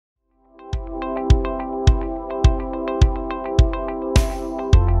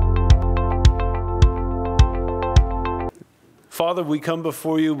Father, we come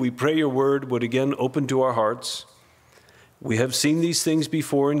before you. We pray your word would again open to our hearts. We have seen these things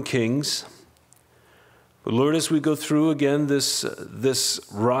before in Kings. But Lord, as we go through again this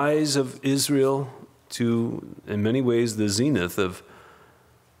rise of Israel to, in many ways, the zenith of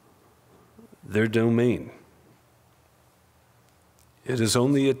their domain, it is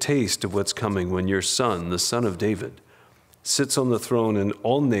only a taste of what's coming when your Son, the Son of David, sits on the throne and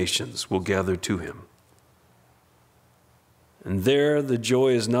all nations will gather to him. And there the joy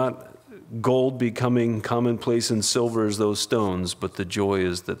is not gold becoming commonplace and silver as those stones, but the joy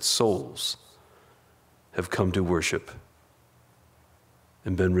is that souls have come to worship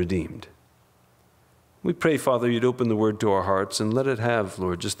and been redeemed. We pray, Father, you'd open the word to our hearts and let it have,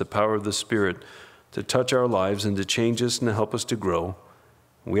 Lord, just the power of the Spirit to touch our lives and to change us and to help us to grow.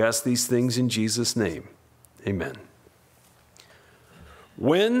 We ask these things in Jesus' name. Amen.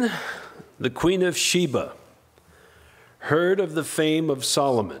 When the Queen of Sheba heard of the fame of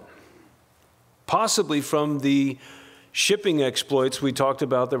Solomon, possibly from the shipping exploits we talked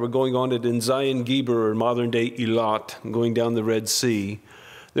about that were going on at Enzion-Geber, or modern-day Eilat, going down the Red Sea,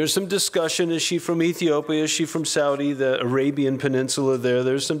 there's some discussion. Is she from Ethiopia? Is she from Saudi, the Arabian Peninsula there?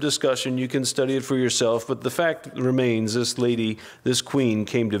 There's some discussion. You can study it for yourself. But the fact remains, this lady, this queen,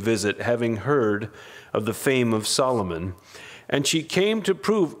 came to visit, having heard of the fame of Solomon. And she came to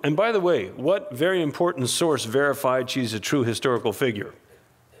prove, and by the way, what very important source verified she's a true historical figure?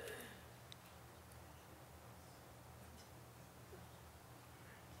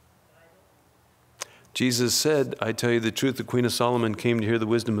 Jesus said, I tell you the truth, the Queen of Solomon came to hear the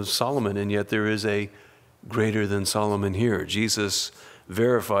wisdom of Solomon, and yet there is a greater than Solomon here. Jesus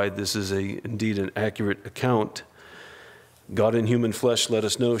verified this is indeed an accurate account. God in human flesh let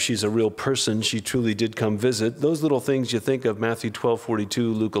us know she's a real person. She truly did come visit. Those little things you think of, Matthew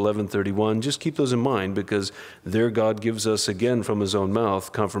 12:42, Luke 11:31, just keep those in mind, because there God gives us again from his own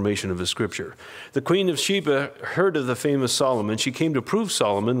mouth confirmation of his scripture. The Queen of Sheba heard of the famous Solomon. She came to prove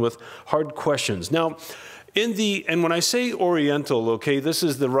Solomon with hard questions. Now, and when I say Oriental, okay, this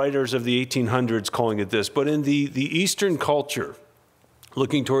is the writers of the 1800s calling it this, but in the Eastern culture,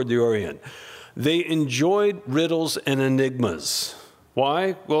 looking toward the Orient, they enjoyed riddles and enigmas.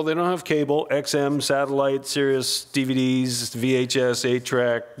 Why? Well, they don't have cable, XM, satellite, Sirius, DVDs, VHS,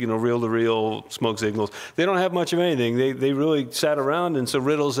 8-track, reel-to-reel, smoke signals. They don't have much of anything. They really sat around, and so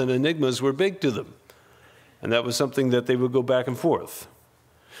riddles and enigmas were big to them. And that was something that they would go back and forth.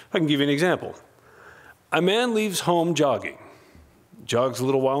 I can give you an example. A man leaves home jogging. Jogs a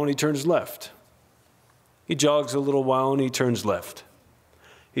little while and he turns left. He jogs a little while and he turns left.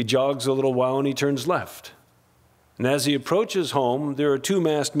 He jogs a little while and he turns left. And as he approaches home, there are two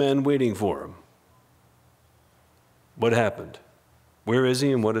masked men waiting for him. What happened? Where is he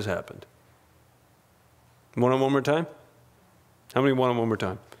and what has happened? Want it one more time? How many want it one more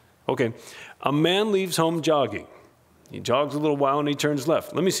time? Okay. A man leaves home jogging. He jogs a little while and he turns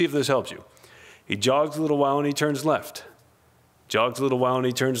left. Let me see if this helps you. He jogs a little while and he turns left. Jogs a little while and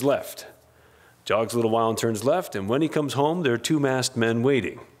he turns left. Jogs a little while and turns left, and when he comes home, there are two masked men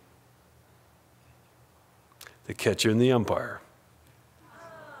waiting. The catcher and the umpire.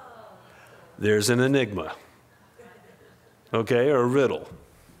 There's an enigma. Okay, or a riddle.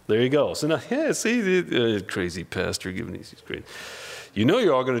 There you go. So now, yeah, see, crazy pastor giving these great. You know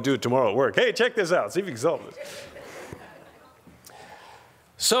you're all going to do it tomorrow at work. Hey, check this out. See if you can solve this.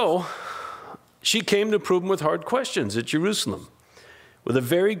 So, she came to prove him with hard questions at Jerusalem, with a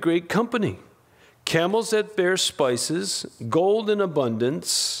very great company. Camels that bear spices, gold in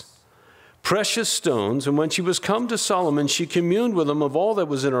abundance, precious stones. And when she was come to Solomon, she communed with him of all that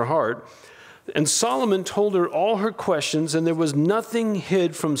was in her heart. And Solomon told her all her questions, and there was nothing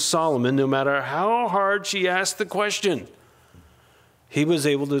hid from Solomon, no matter how hard she asked the question. He was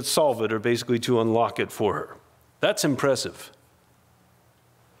able to solve it, or basically to unlock it for her. That's impressive.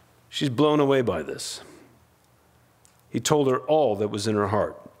 She's blown away by this. He told her all that was in her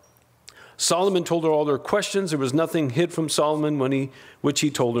heart. Solomon told her all her questions. There was nothing hid from Solomon which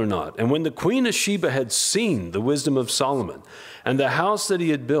he told her not. And when the Queen of Sheba had seen the wisdom of Solomon, and the house that he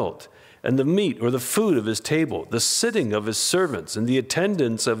had built, and the meat or the food of his table, the sitting of his servants, and the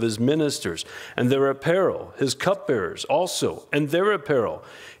attendance of his ministers, and their apparel, his cupbearers also, and their apparel,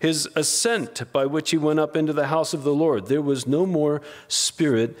 his ascent by which he went up into the house of the Lord, there was no more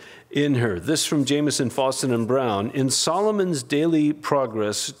spirit in her. This from Jameson, Fawcett, and Brown. In Solomon's daily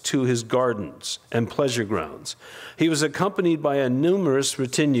progress to his gardens and pleasure grounds, he was accompanied by a numerous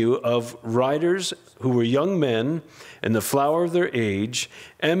retinue of riders who were young men in the flower of their age,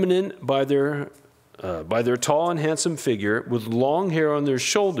 eminent by their tall and handsome figure, with long hair on their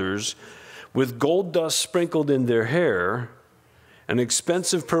shoulders, with gold dust sprinkled in their hair, and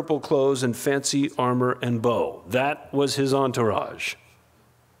expensive purple clothes and fancy armor and bow. That was his entourage.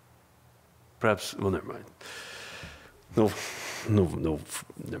 Perhaps, well, never mind. No,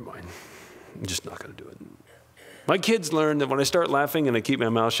 never mind. I'm just not going to do it. My kids learn that when I start laughing and I keep my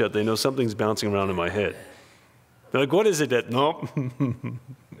mouth shut, they know something's bouncing around in my head. They're like, what is it that, nope.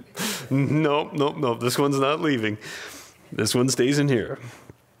 Nope, this one's not leaving. This one stays in here.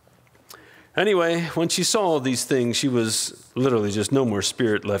 Anyway, when she saw all these things, she was literally just no more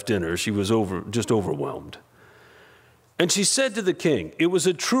spirit left in her. She was just overwhelmed. And she said to the king, it was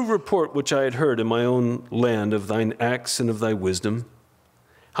a true report which I had heard in my own land of thine acts and of thy wisdom.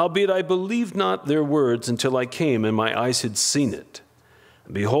 Howbeit I believed not their words until I came and my eyes had seen it.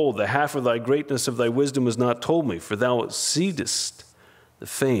 And behold, the half of thy greatness of thy wisdom was not told me, for thou exceedest the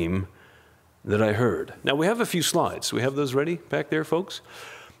fame that I heard. Now we have a few slides. We have those ready back there, folks?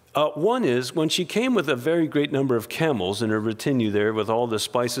 One is when she came with a very great number of camels in her retinue there with all the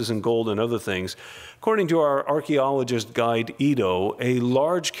spices and gold and other things. According to our archaeologist guide Edo, a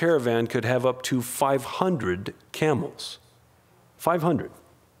large caravan could have up to 500 camels. 500.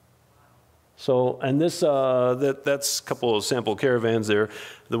 So, and this, that's a couple of sample caravans there.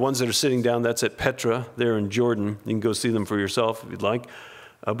 The ones that are sitting down, that's at Petra, there in Jordan. You can go see them for yourself if you'd like.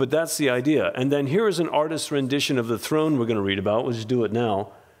 But that's the idea. And then here is an artist's rendition of the throne we're going to read about. We'll just do it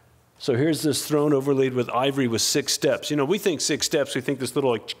now. So here's this throne overlaid with ivory with 6 steps. You know, we think 6 steps, we think this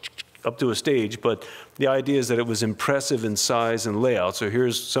little like up to a stage, but the idea is that it was impressive in size and layout. So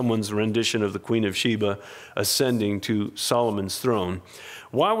here's someone's rendition of the Queen of Sheba ascending to Solomon's throne.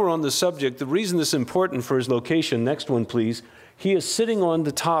 While we're on the subject, the reason this is important for his location, next one please, he is sitting on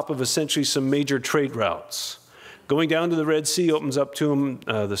the top of essentially some major trade routes. Going down to the Red Sea opens up to him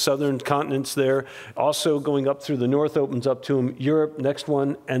the southern continents there. Also going up through the north opens up to him Europe, next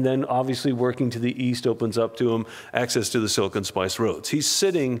one. And then obviously working to the east opens up to him access to the Silk and Spice roads. He's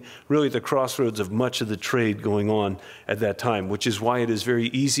sitting really at the crossroads of much of the trade going on at that time, which is why it is very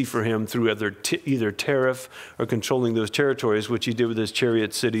easy for him through either tariff or controlling those territories, which he did with his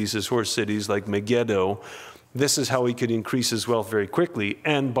chariot cities, his horse cities like Megiddo. This is how he could increase his wealth very quickly.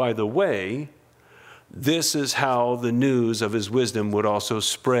 And by the way, this is how the news of his wisdom would also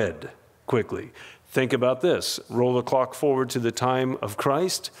spread quickly. Think about this. Roll the clock forward to the time of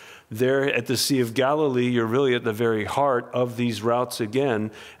Christ. There at the Sea of Galilee, you're really at the very heart of these routes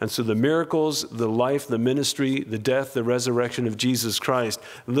again. And so the miracles, the life, the ministry, the death, the resurrection of Jesus Christ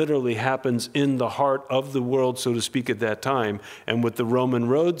literally happens in the heart of the world, so to speak, at that time. And with the Roman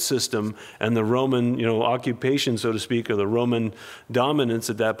road system and the Roman, occupation, so to speak, or the Roman dominance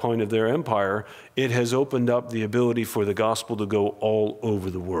at that point of their empire, it has opened up the ability for the gospel to go all over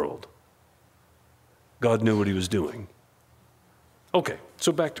the world. God knew what he was doing. Okay,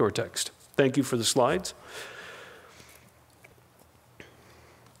 so back to our text. Thank you for the slides.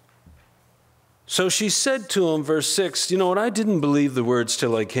 So she said to him, verse 6, you know what, I didn't believe the words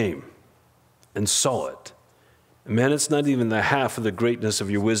till I came and saw it. Man, it's not even the half of the greatness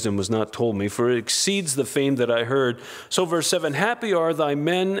of your wisdom was not told me, for it exceeds the fame that I heard. So verse 7, happy are thy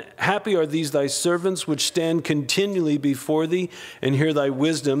men, happy are these thy servants, which stand continually before thee and hear thy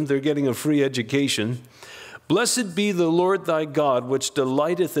wisdom. They're getting a free education. Blessed be the Lord thy God, which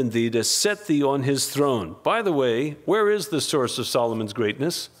delighteth in thee to set thee on his throne. By the way, where is the source of Solomon's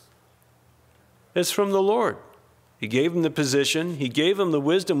greatness? It's from the Lord. He gave him the position. He gave him the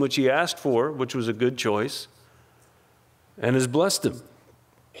wisdom which he asked for, which was a good choice, and has blessed him.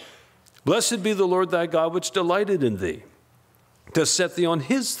 Blessed be the Lord thy God, which delighted in thee, to set thee on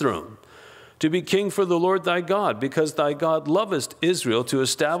his throne, to be king for the Lord thy God, because thy God lovest Israel, to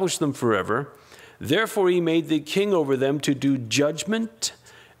establish them forever. Therefore he made thee king over them to do judgment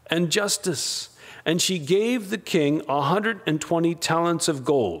and justice. And she gave the king 120 talents of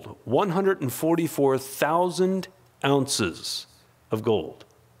gold, 144,000 ounces of gold.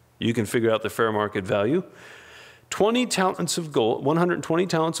 You can figure out the fair market value. 20 talents of gold, 120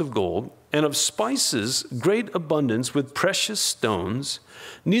 talents of gold, and of spices great abundance with precious stones.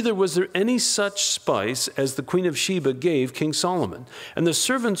 Neither was there any such spice as the Queen of Sheba gave King Solomon. And the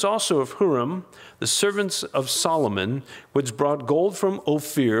servants also of Huram, the servants of Solomon, which brought gold from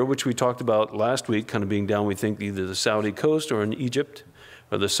Ophir, which we talked about last week, kind of being down, we think, either the Saudi coast or in Egypt,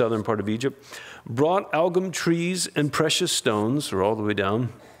 or the southern part of Egypt, brought algum trees and precious stones, or all the way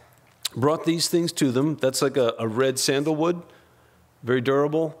down, brought these things to them. That's like a red sandalwood, very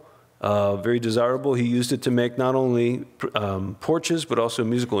durable, very desirable. He used it to make not only porches, but also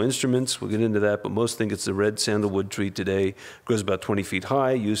musical instruments. We'll get into that, but most think it's the red sandalwood tree today. It grows about 20 feet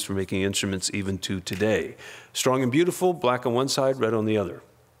high, used for making instruments even to today. Strong and beautiful, black on one side, red on the other.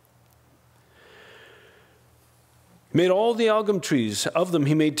 He made all the algum trees. Of them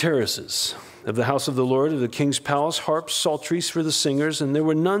he made terraces. Of the house of the Lord, of the king's palace, harps, psalteries for the singers, and there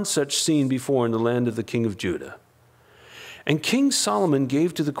were none such seen before in the land of the king of Judah. And King Solomon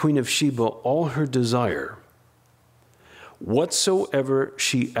gave to the queen of Sheba all her desire, whatsoever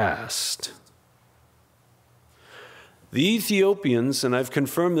she asked. The Ethiopians, and I've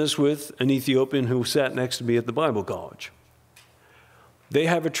confirmed this with an Ethiopian who sat next to me at the Bible college, they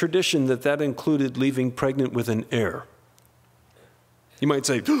have a tradition that included leaving pregnant with an heir. You might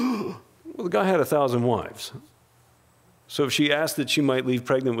say, well, the guy had 1,000 wives. So if she asked that she might leave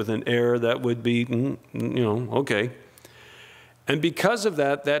pregnant with an heir, that would be, okay. And because of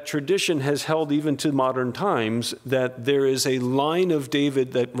that, that tradition has held even to modern times, that there is a line of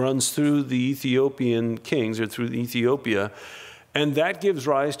David that runs through the Ethiopian kings or through Ethiopia, and that gives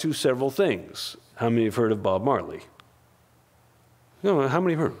rise to several things. How many have heard of Bob Marley? No, how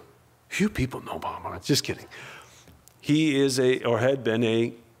many have heard? Few people know Bob Marley. Just kidding. He is or had been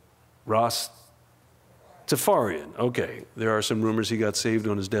a Rastafarian. Okay, there are some rumors he got saved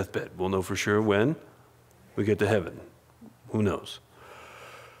on his deathbed. We'll know for sure when we get to heaven. Who knows?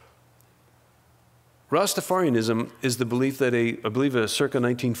 Rastafarianism is the belief that I believe a circa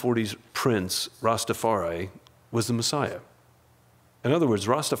 1940s prince, Rastafari, was the Messiah. In other words,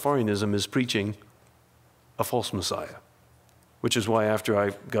 Rastafarianism is preaching a false Messiah, which is why after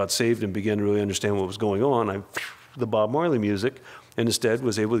I got saved and began to really understand what was going on, the Bob Marley music, and instead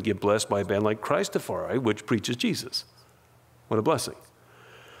was able to get blessed by a band like Christafari, which preaches Jesus. What a blessing.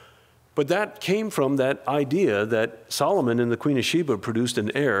 But that came from that idea that Solomon and the Queen of Sheba produced an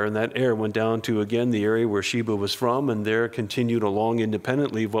heir, and that heir went down to, again, the area where Sheba was from, and there continued along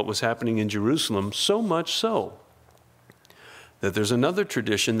independently of what was happening in Jerusalem, so much so that there's another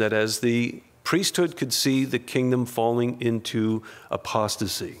tradition that as the priesthood could see the kingdom falling into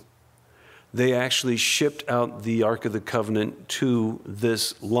apostasy, they actually shipped out the Ark of the Covenant to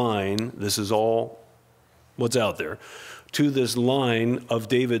this line. This is all what's out there. To this line of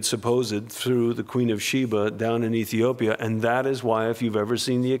David supposed through the Queen of Sheba down in Ethiopia. And that is why, if you've ever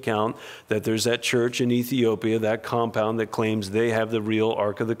seen the account, that there's that church in Ethiopia, that compound that claims they have the real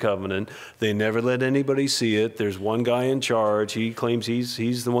Ark of the Covenant. They never let anybody see it. There's one guy in charge. He claims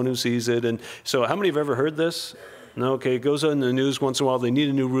he's the one who sees it. And so how many have ever heard this? No, okay, it goes on in the news once in a while. They need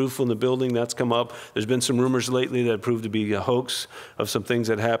a new roof on the building. That's come up. There's been some rumors lately that proved to be a hoax of some things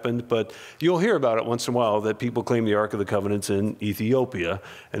that happened. But you'll hear about it once in a while that people claim the Ark of the Covenant's in Ethiopia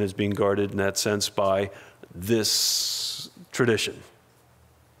and is being guarded in that sense by this tradition.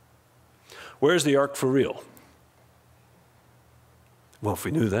 Where's the Ark for real? Well, if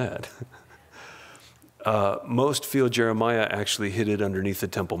we knew that. Most feel Jeremiah actually hid it underneath the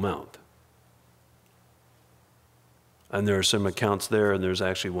Temple Mount. And there are some accounts there, and there's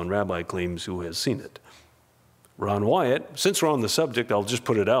actually one rabbi claims who has seen it. Ron Wyatt, since we're on the subject, I'll just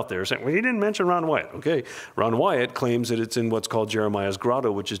put it out there, saying, well, he didn't mention Ron Wyatt. Okay, Ron Wyatt claims that it's in what's called Jeremiah's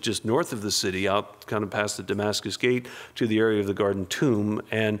Grotto, which is just north of the city, out kind of past the Damascus Gate to the area of the Garden Tomb.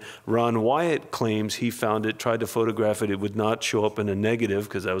 And Ron Wyatt claims he found it, tried to photograph it. It would not show up in a negative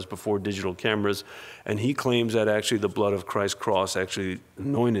because that was before digital cameras. And he claims that actually the blood of Christ's cross actually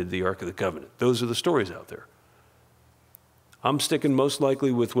anointed the Ark of the Covenant. Those are the stories out there. I'm sticking most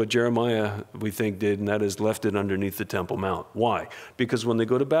likely with what Jeremiah, we think, did, and that is left it underneath the Temple Mount. Why? Because when they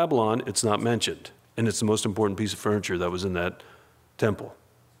go to Babylon, it's not mentioned, and it's the most important piece of furniture that was in that temple.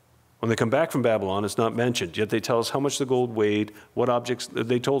 When they come back from Babylon, it's not mentioned, yet they tell us how much the gold weighed, what objects.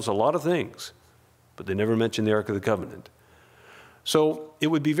 They told us a lot of things, but they never mentioned the Ark of the Covenant. So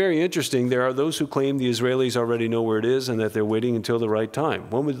it would be very interesting. There are those who claim the Israelis already know where it is and that they're waiting until the right time.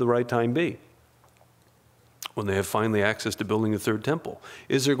 When would the right time be? When they have finally access to building a third temple.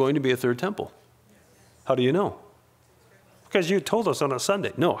 Is there going to be a third temple? How do you know? Because you told us on a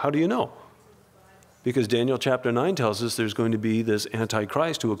Sunday. No, how do you know? Because Daniel chapter 9 tells us there's going to be this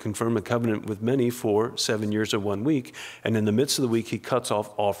Antichrist who will confirm a covenant with many for 7 years of 1 week. And in the midst of the week, he cuts off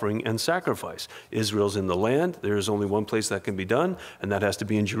offering and sacrifice. Israel's in the land. There is only one place that can be done, and that has to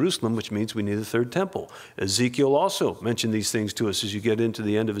be in Jerusalem, which means we need a third temple. Ezekiel also mentioned these things to us. As you get into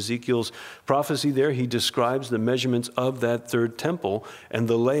the end of Ezekiel's prophecy there, he describes the measurements of that third temple and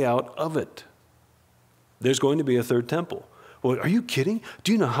the layout of it. There's going to be a third temple. Well, are you kidding?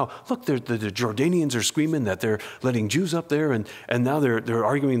 Do you know how, look, the Jordanians are screaming that they're letting Jews up there, and now they're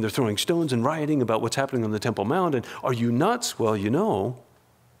arguing, they're throwing stones and rioting about what's happening on the Temple Mount, and are you nuts? Well, you know,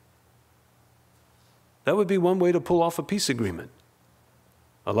 that would be one way to pull off a peace agreement.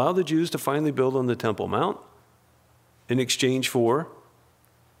 Allow the Jews to finally build on the Temple Mount in exchange for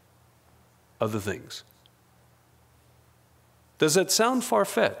other things. Does that sound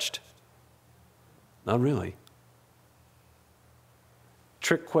far-fetched? Not really.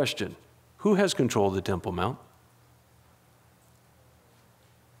 Trick question. Who has control of the Temple Mount?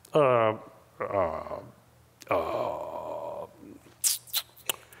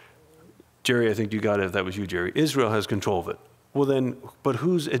 Jerry, I think you got it if that was you, Jerry. Israel has control of it. Well then, but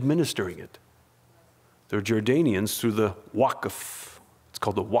who's administering it? They're Jordanians through the Waqf. It's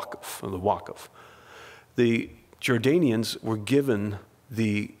called the Waqf, or the Waqf. The Jordanians were given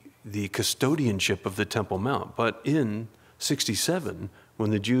the custodianship of the Temple Mount, but in 67, when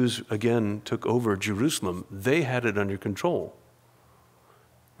the Jews again took over Jerusalem, they had it under control.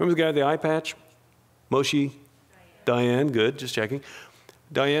 Remember the guy with the eye patch? Moshe? Diane, good, just checking.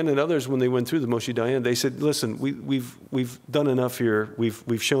 Diane and others, when they went through the Moshe Diane, they said, listen, we've done enough here.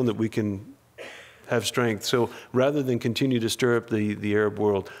 We've shown that we can have strength. So rather than continue to stir up the Arab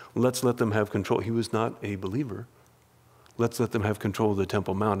world, let's let them have control. He was not a believer. Let's let them have control of the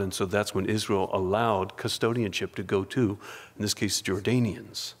Temple Mount. And so that's when Israel allowed custodianship to go to, in this case,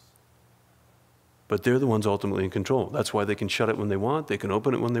 Jordanians. But they're the ones ultimately in control. That's why they can shut it when they want. They can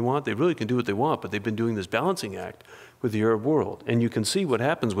open it when they want. They really can do what they want, but they've been doing this balancing act with the Arab world. And you can see what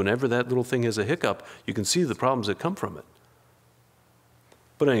happens whenever that little thing has a hiccup. You can see the problems that come from it.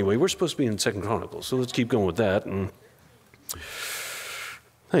 But anyway, we're supposed to be in 2 Chronicles, so let's keep going with that. And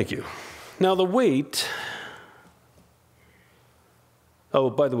thank you. Now the weight. Oh,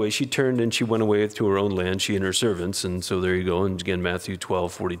 by the way, she turned and she went away to her own land, she and her servants. And so there you go. And again, Matthew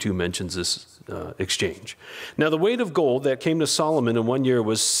 12:42 mentions this exchange. Now the weight of gold that came to Solomon in 1 year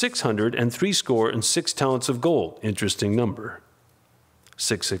was 666 talents of gold. Interesting number.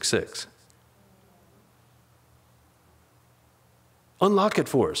 666. Unlock it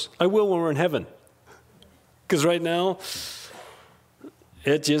for us. I will when we're in heaven. Because right now,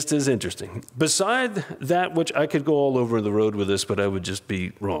 it just is interesting. Beside that, which I could go all over the road with this, but I would just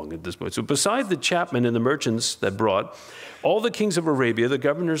be wrong at this point. So beside the chapmen and the merchants that brought, all the kings of Arabia, the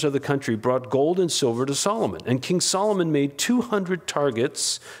governors of the country, brought gold and silver to Solomon. And King Solomon made 200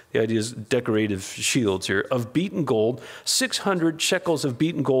 targets, the idea is decorative shields here, of beaten gold. 600 shekels of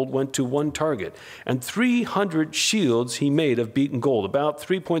beaten gold went to one target. And 300 shields he made of beaten gold, about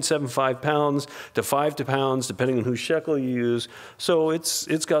 3.75 pounds to 5 pounds, depending on whose shekel you use. So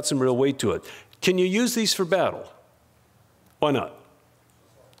it's got some real weight to it. Can you use these for battle? Why not?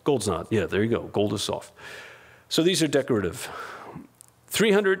 Gold's not. Yeah, there you go. Gold is soft. So these are decorative.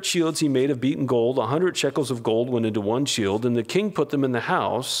 300 shields he made of beaten gold, 100 shekels of gold went into one shield, and the king put them in the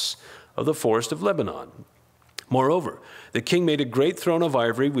house of the forest of Lebanon. Moreover, the king made a great throne of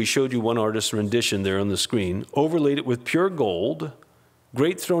ivory. We showed you one artist's rendition there on the screen. Overlaid it with pure gold.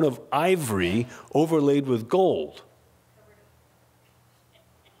 Great throne of ivory overlaid with gold.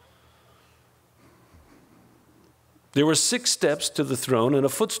 There were 6 steps to the throne and a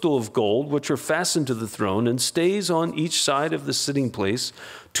footstool of gold, which were fastened to the throne, and stays on each side of the sitting place,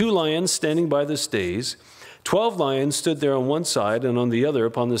 2 lions standing by the stays. 12 lions stood there on one side, and on the other,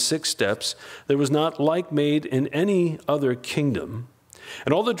 upon the 6 steps. There was not like made in any other kingdom.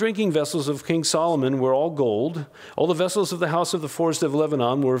 And all the drinking vessels of King Solomon were all gold. All the vessels of the house of the forest of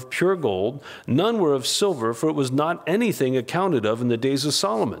Lebanon were of pure gold. None were of silver, for it was not anything accounted of in the days of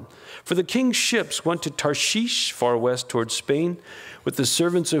Solomon. For the king's ships went to Tarshish, far west towards Spain, with the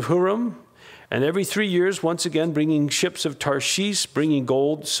servants of Huram, and every 3 years, once again, bringing ships of Tarshish, bringing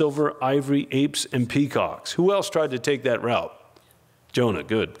gold, silver, ivory, apes, and peacocks. Who else tried to take that route? Jonah,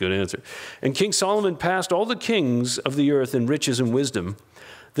 good answer. And King Solomon passed all the kings of the earth in riches and wisdom.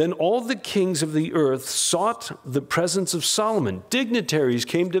 Then all the kings of the earth sought the presence of Solomon. Dignitaries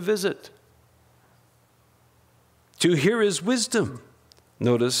came to visit, to hear his wisdom.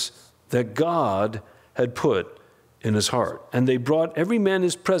 Notice that God had put in his heart. And they brought every man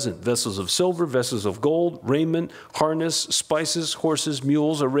his present, vessels of silver, vessels of gold, raiment, harness, spices, horses,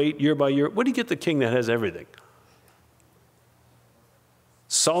 mules, a rate year by year. Where do you get the king that has everything?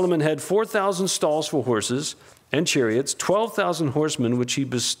 Solomon had 4,000 stalls for horses and chariots, 12,000 horsemen, which he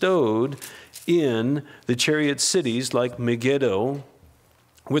bestowed in the chariot cities like Megiddo,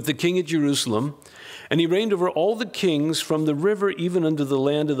 with the king at Jerusalem. And he reigned over all the kings from the river even unto the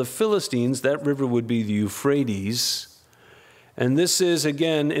land of the Philistines. That river would be the Euphrates. And this is,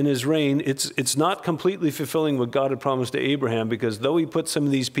 again, in his reign, it's not completely fulfilling what God had promised to Abraham, because though he put some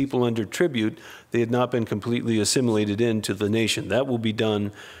of these people under tribute, they had not been completely assimilated into the nation. That will be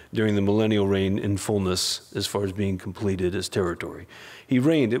done during the millennial reign in fullness as far as being completed as territory. He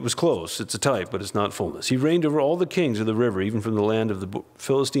reigned, it was close, it's a type, but it's not fullness. He reigned over all the kings of the river, even from the land of the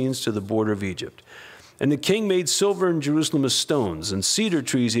Philistines to the border of Egypt. And the king made silver in Jerusalem as stones, and cedar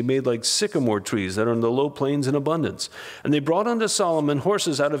trees he made like sycamore trees that are in the low plains in abundance. And they brought unto Solomon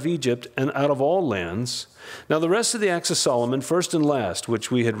horses out of Egypt and out of all lands. Now the rest of the acts of Solomon, first and last, which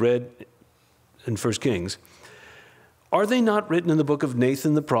we had read in 1 Kings, are they not written in the book of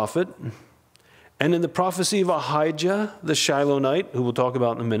Nathan the prophet, and in the prophecy of Ahijah the Shilonite, who we'll talk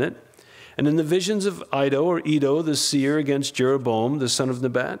about in a minute, and in the visions of Iddo the seer against Jeroboam the son of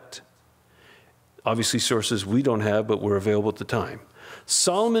Nebat? Obviously sources we don't have, but were available at the time.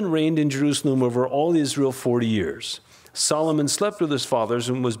 Solomon reigned in Jerusalem over all Israel 40 years. Solomon slept with his fathers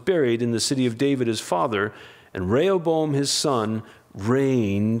and was buried in the city of David his father, and Rehoboam his son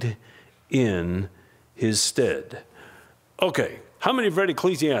reigned in his stead. Okay, how many have read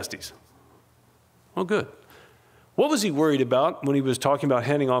Ecclesiastes? Oh, good. What was he worried about when he was talking about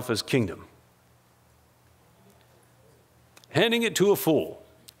handing off his kingdom? Handing it to a fool.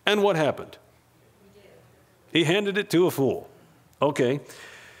 And what happened? He handed it to a fool. Okay.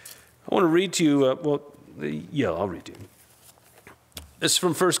 I want to read to you, I'll read to you. This is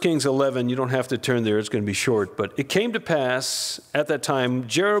from 1 Kings 11. You don't have to turn there. It's going to be short. But it came to pass at that time,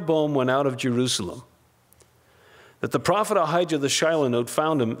 Jeroboam went out of Jerusalem, that the prophet Ahijah the Shilonite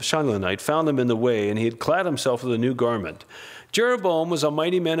found him in the way, and he had clad himself with a new garment. Jeroboam was a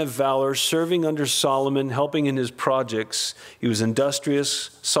mighty man of valor, serving under Solomon, helping in his projects. He was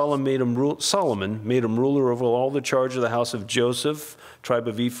industrious. Solomon made him ruler over all the charge of the house of Joseph, tribe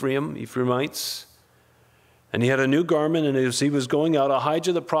of Ephraimites. And he had a new garment, and as he was going out,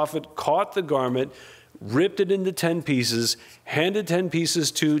 Ahijah the prophet caught the garment, ripped it into 10 pieces, handed 10 pieces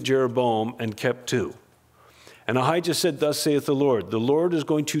to Jeroboam, and kept 2. And Ahijah said, thus saith the Lord is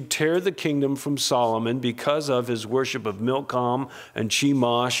going to tear the kingdom from Solomon because of his worship of Milcom and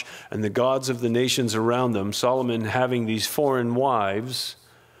Chemosh and the gods of the nations around them. Solomon having these foreign wives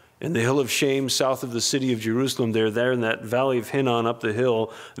in the hill of shame south of the city of Jerusalem. They're there in that valley of Hinnom up the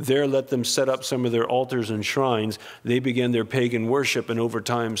hill. There let them set up some of their altars and shrines. They began their pagan worship, and over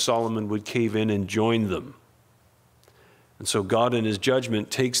time Solomon would cave in and join them. And so God in his judgment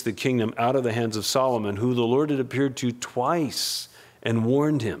takes the kingdom out of the hands of Solomon, who the Lord had appeared to twice and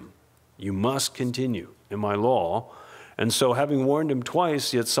warned him, you must continue in my law. And so having warned him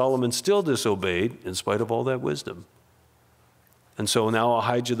twice, yet Solomon still disobeyed in spite of all that wisdom. And so now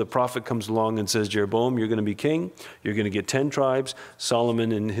Ahijah the prophet comes along and says, Jeroboam, you're going to be king. You're going to get 10 tribes.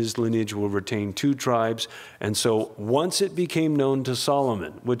 Solomon and his lineage will retain 2 tribes. And so once it became known to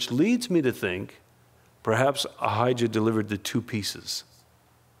Solomon, which leads me to think, perhaps Ahijah delivered the 2 pieces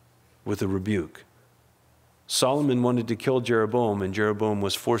with a rebuke. Solomon wanted to kill Jeroboam, and Jeroboam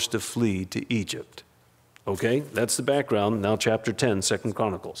was forced to flee to Egypt. Okay, that's the background. Now chapter 10, 2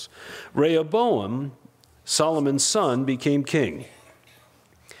 Chronicles. Rehoboam, Solomon's son, became king.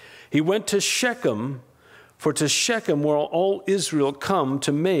 He went to Shechem, for to Shechem will all Israel come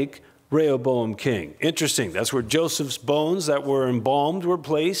to make Rehoboam king. Interesting. That's where Joseph's bones that were embalmed were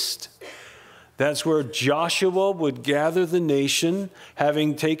placed. That's where Joshua would gather the nation,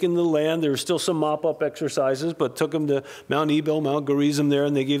 having taken the land. There were still some mop-up exercises, but took them to Mount Ebal, Mount Gerizim there,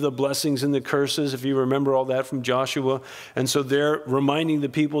 and they gave the blessings and the curses, if you remember all that from Joshua. And so they're reminding the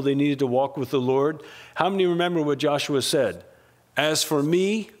people they needed to walk with the Lord. How many remember what Joshua said? As for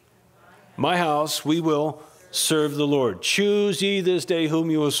me, my house, we will serve the Lord. Choose ye this day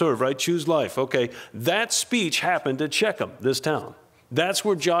whom you will serve, right? Choose life. Okay, that speech happened at Shechem, this town. That's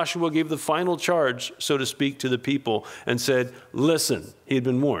where Joshua gave the final charge, so to speak, to the people and said, listen, he had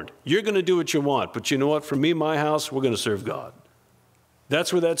been warned. You're going to do what you want, but you know what? For me, my house, we're going to serve God.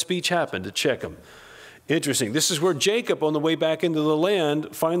 That's where that speech happened, at Shechem. Interesting. This is where Jacob, on the way back into the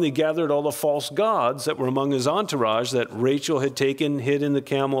land, finally gathered all the false gods that were among his entourage that Rachel had taken, hid in the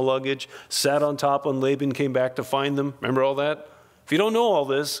camel luggage, sat on top when Laban came back to find them. Remember all that? If you don't know all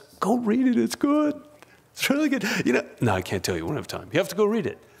this, go read it. It's good. It's really good. No, I can't tell you. We don't have time. You have to go read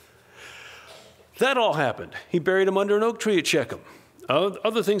it. That all happened. He buried him under an oak tree at Shechem.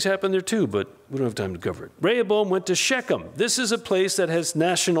 Other things happened there too, but we don't have time to cover it. Rehoboam went to Shechem. This is a place that has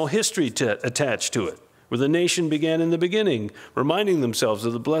national history attached to it, where the nation began in the beginning, reminding themselves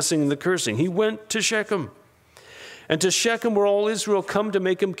of the blessing and the cursing. He went to Shechem. And to Shechem where all Israel come to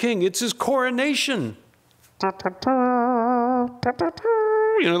make him king. It's his coronation. You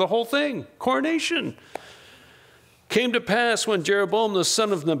know, the whole thing. Coronation. Came to pass when Jeroboam the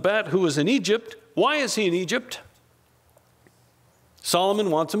son of Nebat, who was in Egypt. Why is he in Egypt?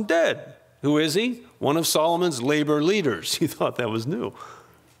 Solomon wants him dead. Who is he? One of Solomon's labor leaders. He thought that was new.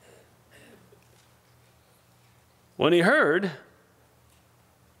 When he heard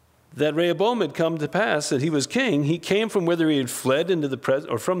that Rehoboam had come to pass, that he was king, he came from whither he had fled into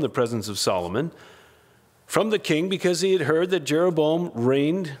from the presence of Solomon. from the king because he had heard that Jeroboam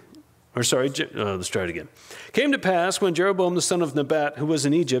reigned, let's try it again. Came to pass when Jeroboam the son of Nebat, who was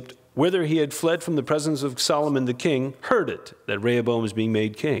in Egypt, whither he had fled from the presence of Solomon the king, heard it, that Rehoboam was being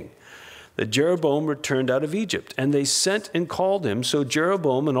made king, that Jeroboam returned out of Egypt. And they sent and called him. So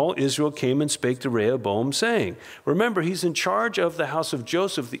Jeroboam and all Israel came and spake to Rehoboam, saying, remember, he's in charge of the house of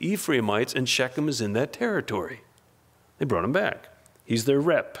Joseph, the Ephraimites, and Shechem is in that territory. They brought him back. He's their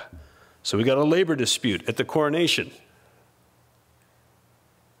rep. So we got a labor dispute at the coronation.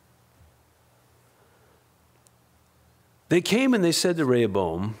 They came and they said to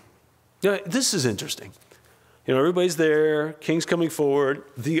Rehoboam, now, this is interesting. You know, everybody's there, king's coming forward,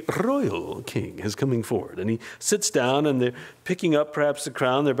 the royal king is coming forward. And he sits down and they're picking up perhaps the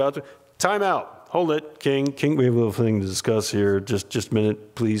crown. They're about to, time out, hold it, king. King, we have a little thing to discuss here. Just a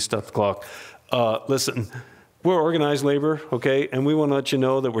minute, please stop the clock. Listen, we're organized labor, okay? And we want to let you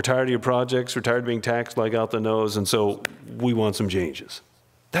know that we're tired of your projects, we're tired of being taxed like out the nose, and so we want some changes.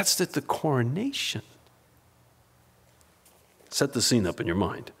 That's at the coronation. Set the scene up in your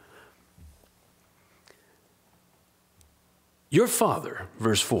mind. Your father,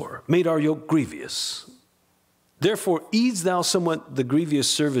 verse 4, made our yoke grievous. Therefore, ease thou somewhat the grievous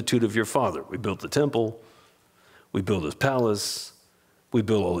servitude of your father. We built the temple. We built his palace. We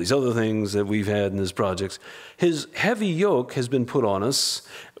built all these other things that we've had in his projects. His heavy yoke has been put on us.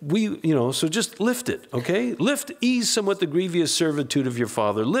 So just lift it, okay? Ease somewhat the grievous servitude of your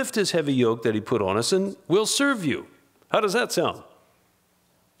father. Lift his heavy yoke that he put on us, and we'll serve you. How does that sound?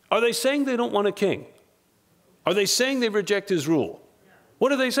 Are they saying they don't want a king? Are they saying they reject his rule?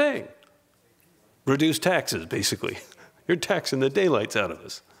 What are they saying? Reduce taxes, basically. You're taxing the daylights out of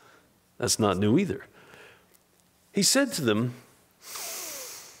us. That's not new either. He said to them,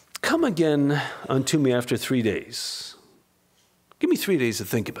 come again unto me after 3 days. Give me 3 days to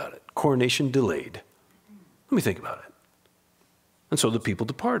think about it. Coronation delayed. Let me think about it. And so the people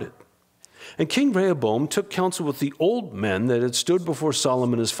departed. And King Rehoboam took counsel with the old men that had stood before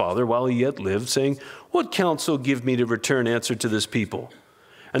Solomon his father while he yet lived, saying, what counsel give me to return answer to this people?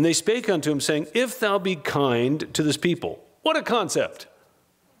 And they spake unto him, saying, if thou be kind to this people. What a concept!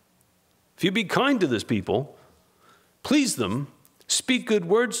 If you be kind to this people, please them, speak good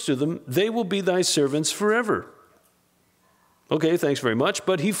words to them, they will be thy servants forever. Okay, thanks very much.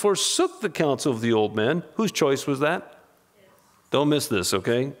 But he forsook the counsel of the old man. Whose choice was that? Don't miss this,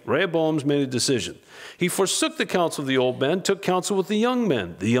 okay? Rehoboam's made a decision. He forsook the counsel of the old men, took counsel with the young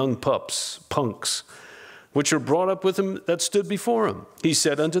men, the young punks, which were brought up with him that stood before him. He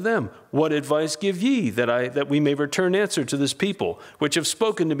said unto them, what advice give ye that we may return answer to this people, which have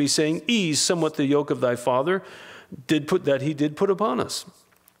spoken to me, saying, ease somewhat the yoke of thy father that he did put upon us.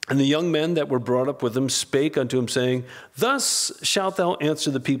 And the young men that were brought up with him spake unto him, saying, thus shalt thou answer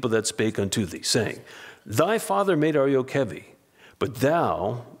the people that spake unto thee, saying, thy father made our yoke heavy,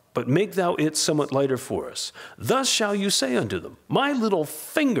 but make thou it somewhat lighter for us. Thus shall you say unto them, my little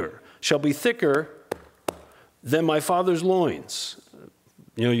finger shall be thicker than my father's loins.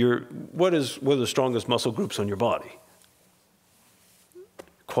 You know, what are the strongest muscle groups on your body?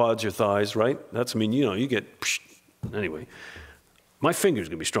 Quads, your thighs, right? You get, anyway. My finger's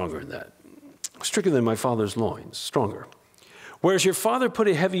going to be stronger than that. Stricter than my father's loins, stronger. Whereas your father put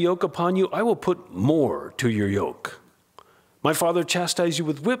a heavy yoke upon you, I will put more to your yoke. My father chastised you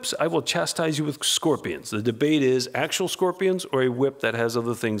with whips, I will chastise you with scorpions. The debate is actual scorpions or a whip that has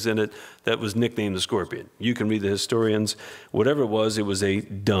other things in it that was nicknamed the scorpion. You can read the historians. Whatever it was a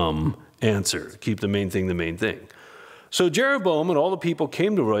dumb answer. Keep the main thing the main thing. So Jeroboam and all the people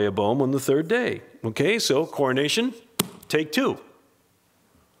came to Rehoboam on the third day. Okay, so coronation, take 2.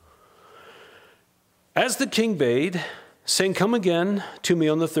 As the king bade, saying, come again to me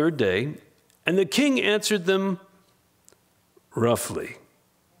on the third day. And the king answered them, roughly,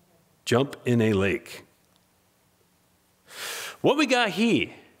 jump in a lake. What we got here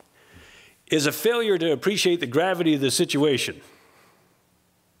is a failure to appreciate the gravity of the situation.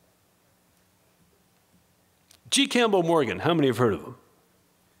 G. Campbell Morgan, how many have heard of him?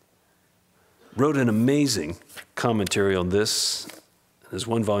 Wrote an amazing commentary on this, his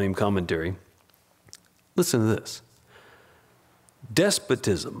 1-volume commentary. Listen to this.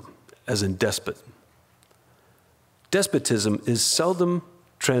 Despotism, as in despot. Despotism is seldom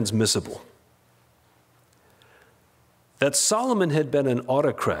transmissible. That Solomon had been an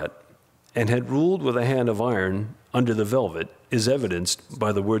autocrat and had ruled with a hand of iron under the velvet is evidenced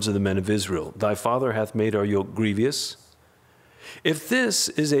by the words of the men of Israel. Thy father hath made our yoke grievous. If this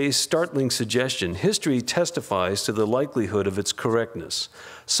is a startling suggestion, history testifies to the likelihood of its correctness.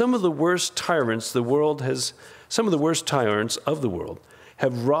 Some of the worst tyrants of the world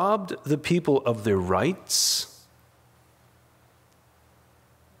have robbed the people of their rights.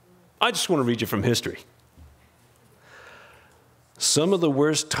 I just want to read you from history. Some of the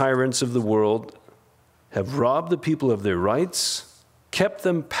worst tyrants of the world have robbed the people of their rights, kept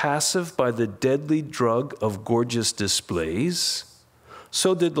them passive by the deadly drug of gorgeous displays.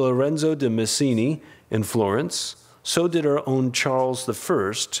 So did Lorenzo de' Medici in Florence. So did our own Charles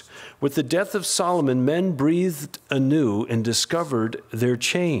I. With the death of Solomon, men breathed anew and discovered their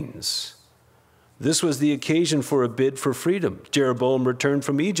chains. This was the occasion for a bid for freedom. Jeroboam returned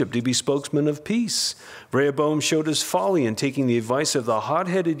from Egypt to be spokesman of peace. Rehoboam showed his folly in taking the advice of the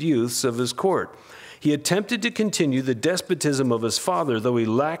hot-headed youths of his court. He attempted to continue the despotism of his father, though he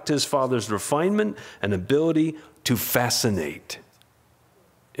lacked his father's refinement and ability to fascinate.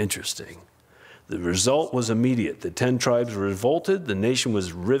 Interesting. The result was immediate. The 10 tribes revolted, the nation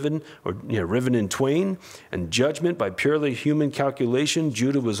was riven in twain, and judgment by purely human calculation,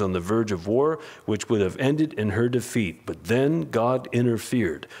 Judah was on the verge of war, which would have ended in her defeat. But then God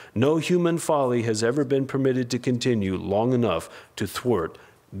interfered. No human folly has ever been permitted to continue long enough to thwart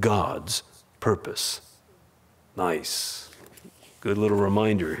God's purpose. Nice. Good little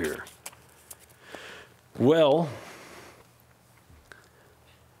reminder here. Well,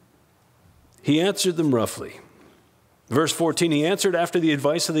 he answered them roughly. Verse 14, he answered after the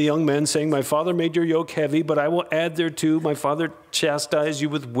advice of the young men, saying, my father made your yoke heavy, but I will add thereto. My father chastised you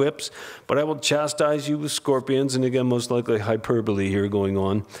with whips, but I will chastise you with scorpions. And again, most likely hyperbole here going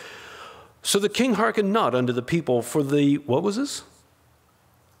on. So the king hearkened not unto the people for the, what was this?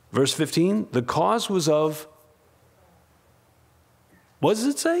 Verse 15, the cause was of, what does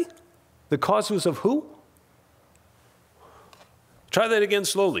it say? The cause was of who? Try that again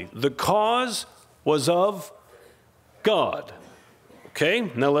slowly. The cause was of God.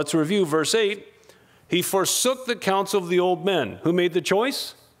 Okay, now let's review verse 8. He forsook the counsel of the old men. Who made the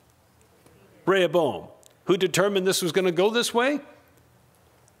choice? Rehoboam. Who determined this was going to go this way?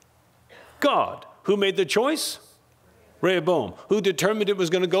 God. Who made the choice? Rehoboam. Who determined it was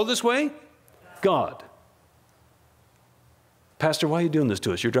going to go this way? God. Pastor, why are you doing this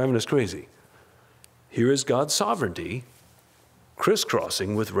to us? You're driving us crazy. Here is God's sovereignty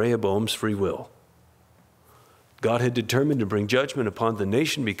crisscrossing with Rehoboam's free will. God had determined to bring judgment upon the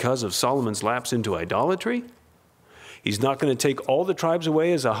nation because of Solomon's lapse into idolatry. He's not going to take all the tribes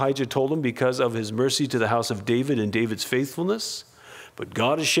away, as Ahijah told him, because of his mercy to the house of David and David's faithfulness. But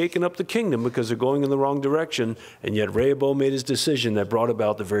God has shaken up the kingdom because they're going in the wrong direction, and yet Rehoboam made his decision that brought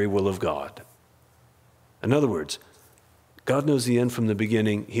about the very will of God. In other words, God knows the end from the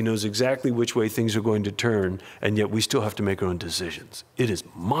beginning. He knows exactly which way things are going to turn, and yet we still have to make our own decisions. It is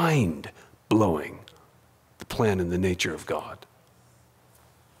mind-blowing, the plan and the nature of God.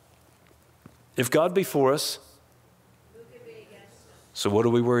 If God be for us, so what are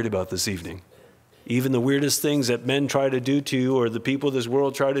we worried about this evening? Even the weirdest things that men try to do to you or the people of this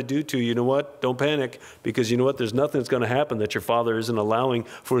world try to do to you, you know what? Don't panic, because you know what? There's nothing that's going to happen that your Father isn't allowing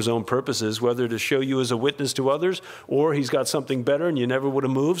for his own purposes, whether to show you as a witness to others, or he's got something better and you never would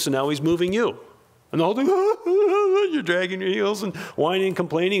have moved, so now he's moving you. And the whole thing, you're dragging your heels and whining and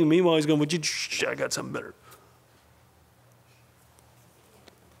complaining, and meanwhile he's going, would you, I got something better.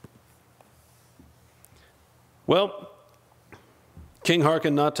 Well, King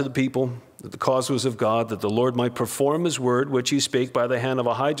hearkened not to the people, that the cause was of God, that the Lord might perform his word, which he spake by the hand of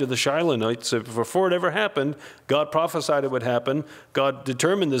Ahijah the Shilonite. So before it ever happened, God prophesied it would happen. God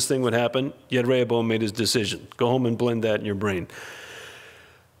determined this thing would happen, yet Rehoboam made his decision. Go home and blend that in your brain.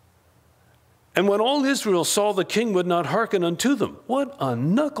 And when all Israel saw the king would not hearken unto them, what a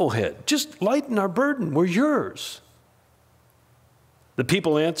knucklehead. Just lighten our burden, we're yours. The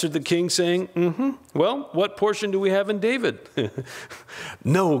people answered the king, saying, well, what portion do we have in David?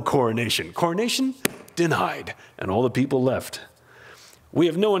 No coronation. Coronation denied. And all the people left. We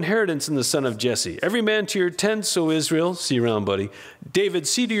have no inheritance in the son of Jesse. Every man to your tents, O Israel. See you around, buddy. David,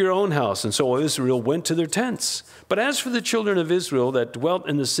 see to your own house. And so Israel went to their tents. But as for the children of Israel that dwelt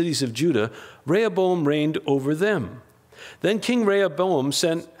in the cities of Judah, Rehoboam reigned over them. Then King Rehoboam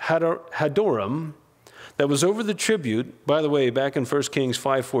sent Hadoram, that was over the tribute. By the way, back in 1 Kings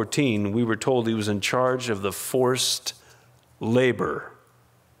 5:14, we were told he was in charge of the forced labor.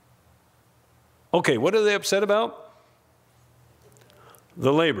 Okay, what are they upset about?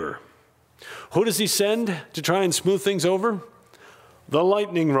 The labor. Who does he send to try and smooth things over? The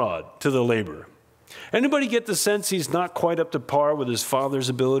lightning rod to the labor. Anybody get the sense he's not quite up to par with his father's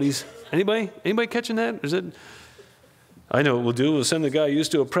abilities? Anybody? Anybody catching that? Is it? I know what we'll do. We'll send the guy who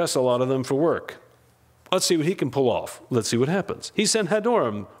used to oppress a lot of them for work. Let's see what he can pull off. Let's see what happens. He sent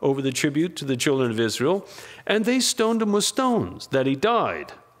Hadoram over the tribute to the children of Israel, and they stoned him with stones, that he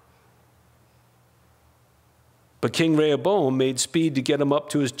died. But King Rehoboam made speed to get him up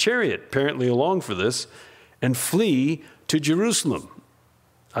to his chariot, apparently along for this, and flee to Jerusalem.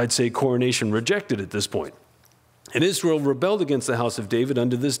 I'd say coronation rejected at this point. And Israel rebelled against the house of David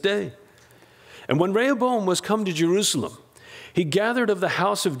unto this day. And when Rehoboam was come to Jerusalem, he gathered of the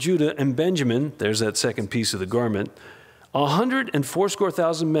house of Judah and Benjamin, there's that second piece of the garment,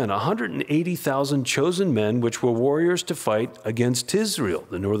 180,000 men, 180,000 chosen men, which were warriors to fight against Israel,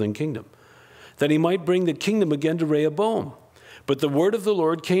 the northern kingdom, that he might bring the kingdom again to Rehoboam. But the word of the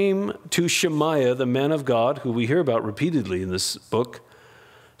Lord came to Shemaiah, the man of God, who we hear about repeatedly in this book.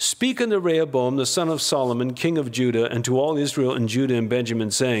 Speak unto Rehoboam, the son of Solomon, king of Judah, and to all Israel and Judah and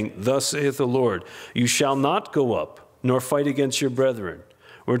Benjamin, saying, Thus saith the Lord, you shall not go up, nor fight against your brethren.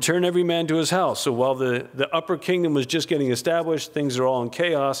 Return every man to his house. So while the upper kingdom was just getting established, things are all in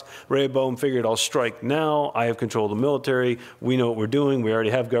chaos. Rehoboam figured, I'll strike now. I have control of the military. We know what we're doing. We already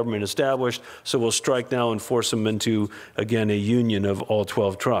have government established. So we'll strike now and force them into, again, a union of all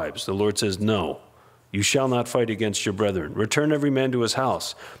 12 tribes. The Lord says, no, you shall not fight against your brethren. Return every man to his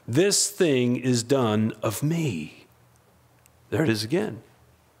house. This thing is done of me. There it is again.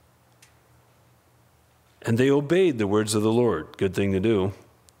 And they obeyed the words of the Lord. Good thing to do.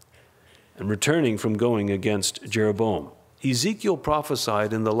 And returning from going against Jeroboam. Ezekiel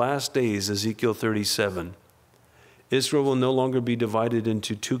prophesied in the last days, Ezekiel 37, Israel will no longer be divided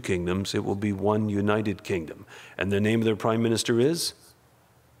into two kingdoms. It will be one united kingdom. And the name of their prime minister is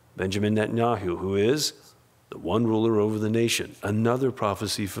Benjamin Netanyahu, who is the one ruler over the nation. Another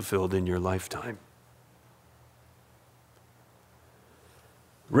prophecy fulfilled in your lifetime.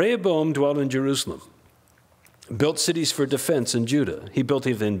 Rehoboam dwelt in Jerusalem, built cities for defense in Judah. He built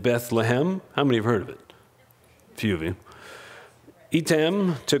even Bethlehem. How many have heard of it? A few of you.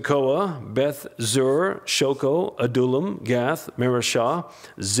 Etam, Tekoa, Beth Zur, Shoko, Adullam, Gath, Marashah,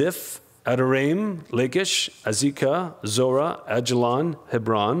 Ziph, Adoraim, Lachish, Azekah, Zorah, Ajalon,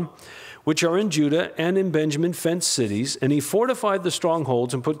 Hebron, which are in Judah and in Benjamin, fenced cities. And he fortified the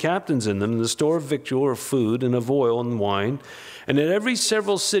strongholds and put captains in them, and the store of victual or food and of oil and wine. And in every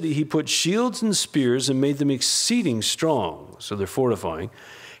several city he put shields and spears and made them exceeding strong. So they're fortifying,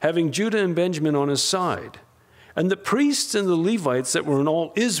 having Judah and Benjamin on his side. And the priests and the Levites that were in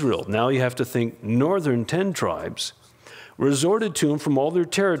all Israel, now you have to think northern 10 tribes, resorted to him from all their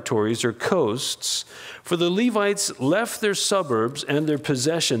territories or coasts. For the Levites left their suburbs and their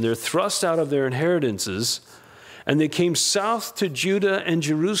possession. They're thrust out of their inheritances. And they came south to Judah and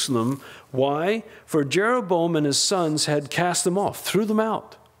Jerusalem. Why? For Jeroboam and his sons had cast them off, threw them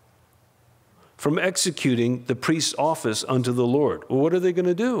out from executing the priest's office unto the Lord. Well, what are they going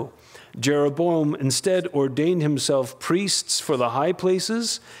to do? Jeroboam instead ordained himself priests for the high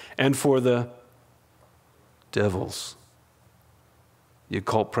places and for the devils, the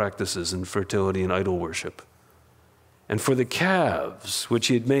occult practices, infertility, and idol worship. And for the calves which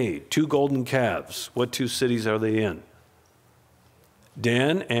he had made, 2 golden calves. What 2 cities are they in?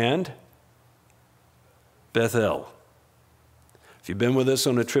 Dan and Bethel. If you've been with us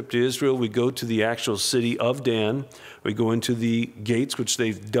on a trip to Israel, we go to the actual city of Dan. We go into the gates, which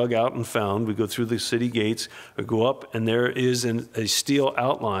they've dug out and found. We go through the city gates. We go up, and there is a steel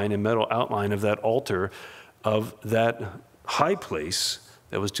outline, a metal outline of that altar of that high place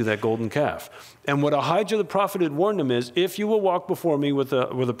that was to that golden calf. And what Ahijah the prophet had warned him is, if you will walk before me with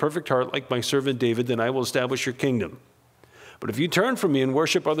a perfect heart like my servant David, then I will establish your kingdom. But if you turn from me and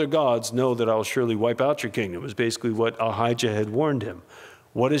worship other gods, know that I'll surely wipe out your kingdom, is basically what Ahijah had warned him.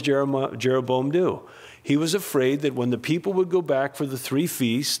 What does Jeroboam do? He was afraid that when the people would go back for the 3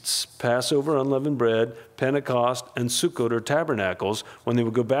 feasts, Passover, unleavened bread, Pentecost, and Sukkot, or tabernacles, when they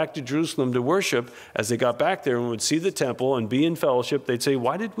would go back to Jerusalem to worship, as they got back there and would see the temple and be in fellowship, they'd say,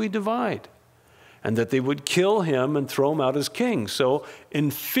 why did we divide? And that they would kill him and throw him out as king. So in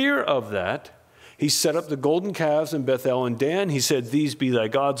fear of that, he set up the golden calves in Bethel and Dan. He said, these be thy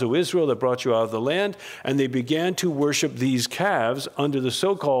gods, O Israel, that brought you out of the land. And they began to worship these calves under the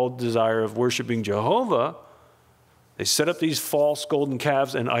so-called desire of worshiping Jehovah. They set up these false golden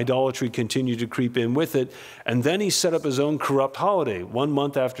calves, and idolatry continued to creep in with it. And then he set up his own corrupt holiday. 1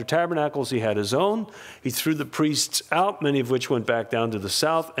 month after Tabernacles, he had his own. He threw the priests out, many of which went back down to the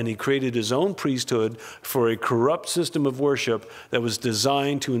south, and he created his own priesthood for a corrupt system of worship that was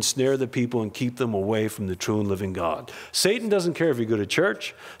designed to ensnare the people and keep them away from the true and living God. Satan doesn't care if you go to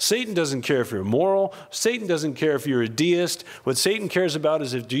church. Satan doesn't care if you're moral. Satan doesn't care if you're a deist. What Satan cares about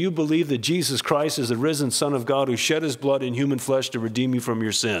is, do you believe that Jesus Christ is the risen Son of God who shed his blood in human flesh to redeem you from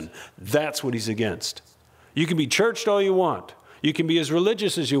your sin? That's what he's against. You can be churched all you want. You can be as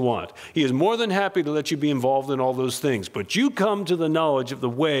religious as you want. He is more than happy to let you be involved in all those things. But you come to the knowledge of the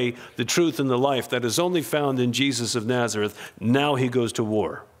way, the truth, and the life that is only found in Jesus of Nazareth. Now he goes to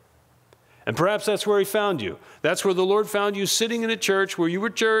war. And perhaps that's where he found you. That's where the Lord found you, sitting in a church where you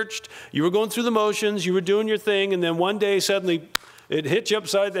were churched, you were going through the motions, you were doing your thing, and then one day suddenly it hit you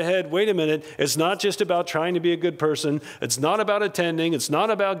upside the head. Wait a minute. It's not just about trying to be a good person. It's not about attending. It's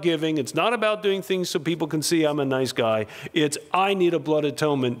not about giving. It's not about doing things so people can see I'm a nice guy. It's I need a blood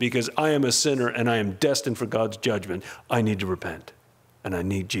atonement because I am a sinner and I am destined for God's judgment. I need to repent and I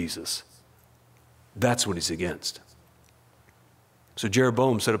need Jesus. That's what he's against. So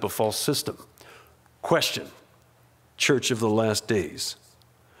Jeroboam set up a false system. Question, church of the last days.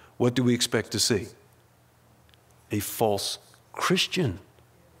 What do we expect to see? A false Christian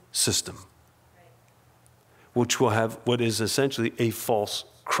system, which will have what is essentially a false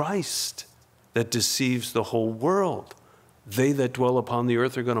Christ that deceives the whole world. They that dwell upon the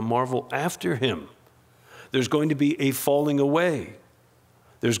earth are going to marvel after him. There's going to be a falling away.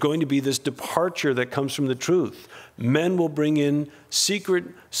 There's going to be this departure that comes from the truth. Men will bring in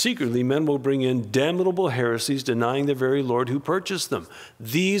secretly, men will bring in damnable heresies, denying the very Lord who purchased them.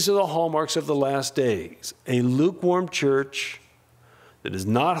 These are the hallmarks of the last days. A lukewarm church that is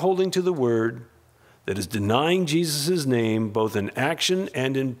not holding to the word, that is denying Jesus' name, both in action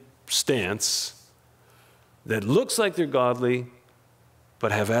and in stance, that looks like they're godly,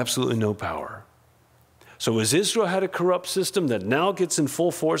 but have absolutely no power. So as Israel had a corrupt system that now gets in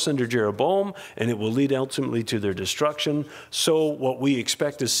full force under Jeroboam, and it will lead ultimately to their destruction, so what we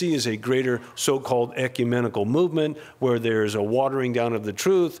expect to see is a greater so-called ecumenical movement where there's a watering down of the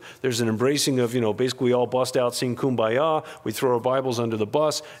truth, there's an embracing of, basically we all bust out, sing kumbaya, we throw our Bibles under the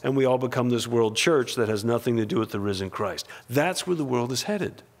bus, and we all become this world church that has nothing to do with the risen Christ. That's where the world is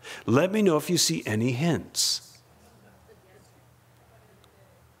headed. Let me know if you see any hints.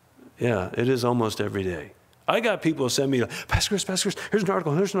 Yeah, it is almost every day. I got people who send me, Pastor Chris, here's an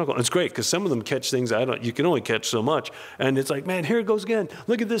article. It's great because some of them catch things you can only catch so much. And it's like, man, here it goes again.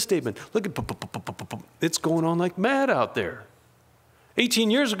 Look at this statement. Look at, it's going on like mad out there.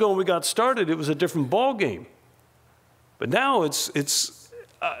 18 years ago when we got started, it was a different ball game. But now it's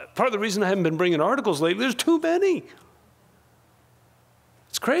part of the reason I haven't been bringing articles lately, there's too many.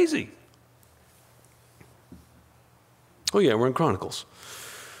 It's crazy. Oh yeah, we're in Chronicles.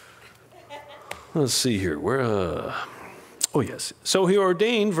 Let's see here. Oh, yes. So he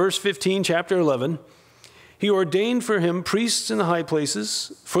ordained, verse 15, chapter 11, he ordained for him priests in the high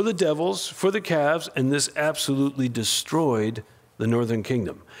places, for the devils, for the calves, and this absolutely destroyed the northern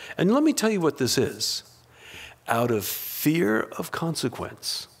kingdom. And let me tell you what this is. Out of fear of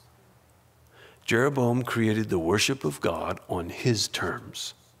consequence, Jeroboam created the worship of God on his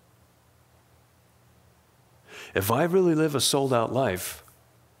terms. If I really live a sold-out life,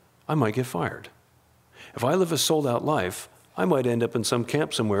 I might get fired. If I live a sold-out life, I might end up in some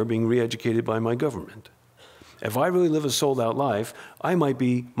camp somewhere being re-educated by my government. If I really live a sold-out life, I might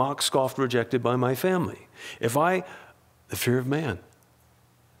be mocked, scoffed, rejected by my family. The fear of man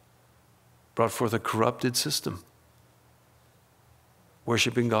brought forth a corrupted system,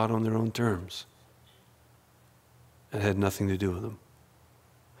 worshiping God on their own terms. It had nothing to do with them.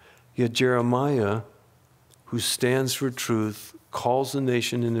 Yet Jeremiah, who stands for truth, calls the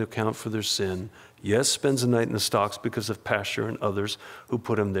nation into account for their sin, yes, spends the night in the stocks because of Pastor and others who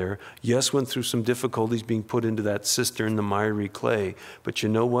put him there. Yes, went through some difficulties being put into that cistern, the miry clay. But you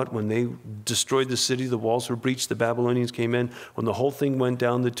know what? When they destroyed the city, the walls were breached, the Babylonians came in, when the whole thing went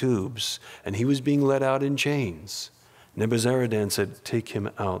down the tubes, and he was being let out in chains, Nebuzaradan said, take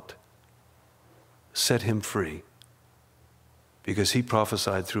him out, set him free, because he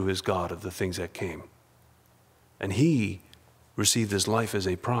prophesied through his God of the things that came. And he received his life as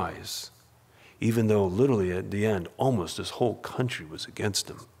a prize, even though literally at the end, almost his whole country was against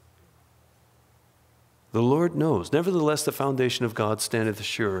him. The Lord knows. Nevertheless, the foundation of God standeth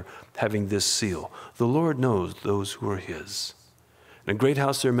sure, having this seal. The Lord knows those who are his. In a great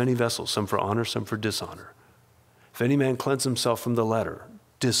house there are many vessels, some for honor, some for dishonor. If any man cleanse himself from the latter,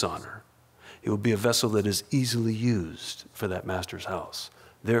 dishonor, it will be a vessel that is easily used for that master's house.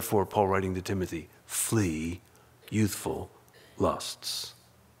 Therefore, Paul writing to Timothy, flee youthful lusts.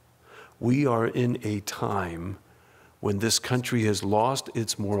 We are in a time when this country has lost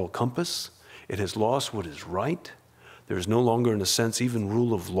its moral compass. It has lost what is right. There is no longer, in a sense, even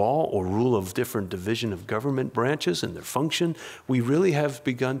rule of law or rule of different division of government branches and their function. We really have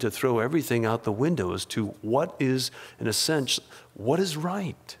begun to throw everything out the window as to what is, in a sense, what is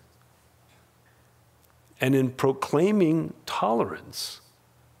right. And in proclaiming tolerance,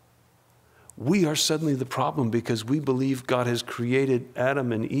 we are suddenly the problem because we believe God has created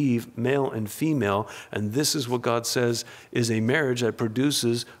Adam and Eve, male and female, and this is what God says is a marriage that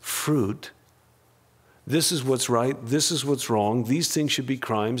produces fruit. This is what's right. This is what's wrong. These things should be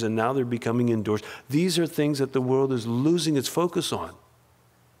crimes, and now they're becoming endorsed. These are things that the world is losing its focus on.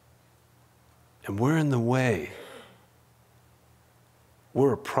 And we're in the way.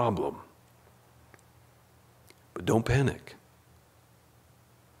 We're a problem. But don't panic.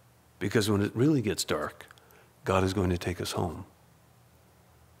 Because when it really gets dark, God is going to take us home.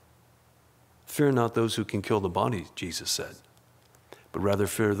 Fear not those who can kill the body, Jesus said, but rather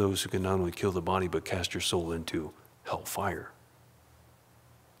fear those who can not only kill the body, but cast your soul into hellfire.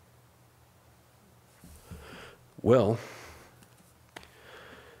 Well,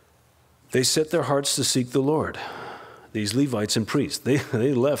 they set their hearts to seek the Lord. These Levites and priests,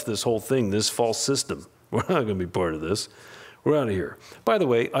 they left this whole thing, this false system. We're not going to be part of this. We're out of here. By the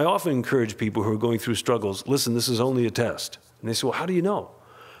way, I often encourage people who are going through struggles, listen, this is only a test. And they say, well, how do you know?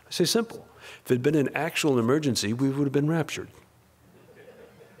 I say, simple. If it had been an actual emergency, we would have been raptured.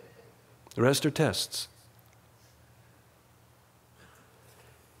 The rest are tests.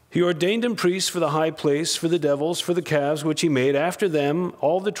 He ordained them priests for the high place, for the devils, for the calves which he made. After them,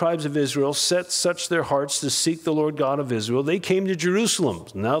 all the tribes of Israel set such their hearts to seek the Lord God of Israel. They came to Jerusalem.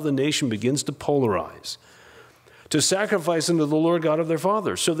 Now the nation begins to polarize, to sacrifice unto the Lord God of their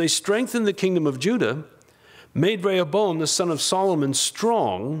fathers. So they strengthened the kingdom of Judah, made Rehoboam, the son of Solomon,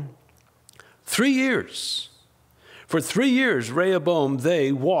 strong 3 years. For 3 years, Rehoboam,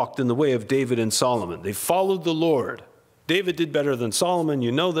 they walked in the way of David and Solomon. They followed the Lord. David did better than Solomon.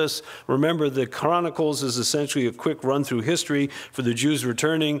 You know this. Remember, the Chronicles is essentially a quick run through history for the Jews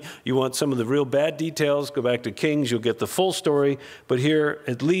returning. You want some of the real bad details, go back to Kings, you'll get the full story. But here,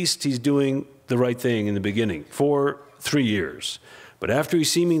 at least he's doing the right thing in the beginning for 3 years. But after he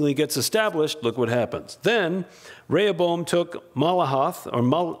seemingly gets established, look what happens. Then Rehoboam took Mahalath,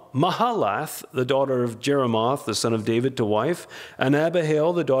 the daughter of Jeremoth, the son of David, to wife, and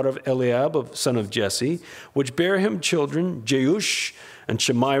Abihail, the daughter of Eliab, son of Jesse, which bare him children, Jeush and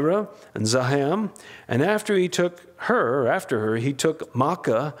Shemira and Zaham. And after her, he took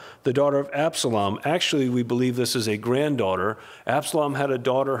Maacah, the daughter of Absalom. Actually, we believe this is a granddaughter. Absalom had a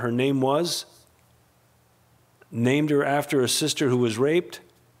daughter, her name was, named her after a sister who was raped,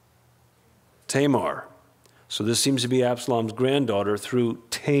 Tamar. So this seems to be Absalom's granddaughter through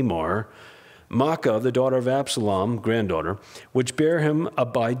Tamar. Maacah, the daughter of Absalom, granddaughter, which bare him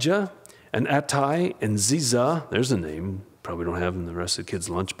Abijah and Attai and Ziza. There's a name probably don't have in the rest of the kids'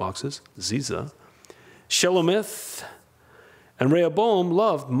 lunch boxes. Ziza. Shelomith. And Rehoboam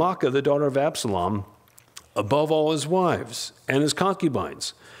loved Maacah, the daughter of Absalom, above all his wives and his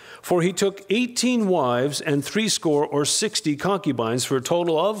concubines. For he took 18 wives and 60 concubines for a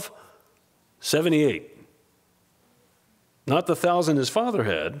total of 78. Not the 1,000 his father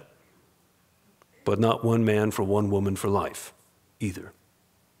had, but not one man for one woman for life either.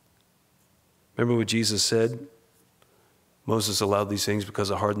 Remember what Jesus said? Moses allowed these things because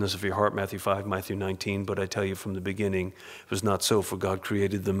of hardness of your heart, Matthew 5, Matthew 19. But I tell you from the beginning, it was not so, for God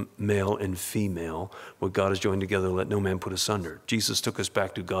created them male and female. What God has joined together, let no man put asunder. Jesus took us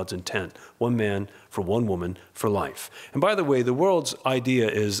back to God's intent. One man for one woman for life. And by the way, the world's idea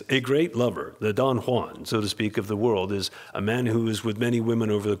is a great lover. The Don Juan, so to speak, of the world is a man who is with many women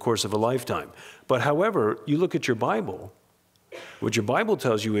over the course of a lifetime. But however, you look at your Bible, what your Bible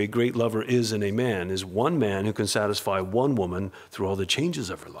tells you a great lover is in a man is one man who can satisfy one woman through all the changes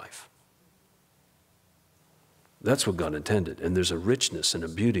of her life. That's what God intended. And there's a richness and a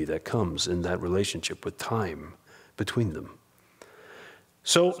beauty that comes in that relationship with time between them.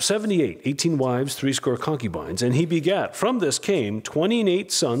 So 78, 18 wives, 60 concubines, and he begat. From this came 28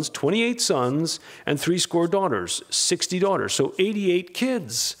 sons, and 60 daughters, 60 daughters. So 88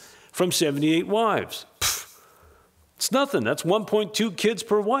 kids from 78 wives. It's nothing. That's 1.2 kids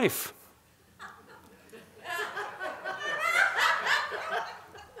per wife.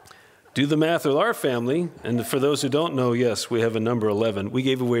 Do the math with our family. And for those who don't know, yes, we have a number 11. We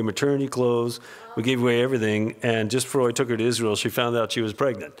gave away maternity clothes. We gave away everything. And just before I took her to Israel, she found out she was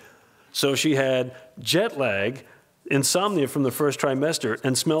pregnant. So she had jet lag, insomnia from the first trimester,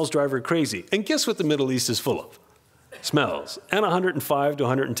 and smells drive her crazy. And guess what the Middle East is full of? Smells. And 105 to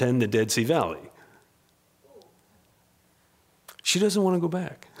 110 in the Dead Sea Valley. She doesn't want to go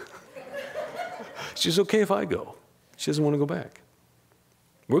back. She's okay if I go. She doesn't want to go back.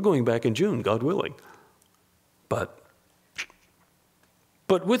 We're going back in June, God willing. But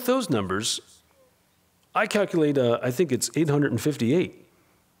with those numbers, I calculate, I think it's 858.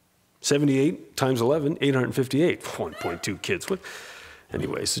 78 times 11, 858. 1.2 kids. What?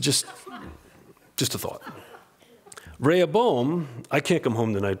 Anyway, so just Just a thought. Rehoboam, I can't come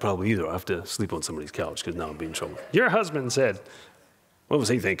home tonight probably either. I'll have to sleep on somebody's couch because now I'll be in trouble. Your husband said, what was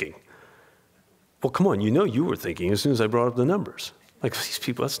he thinking? Well, come on, you were thinking as soon as I brought up the numbers. Like, these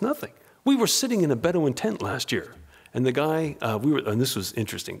people, that's nothing. We were sitting in a Bedouin tent last year, and the guy, and this was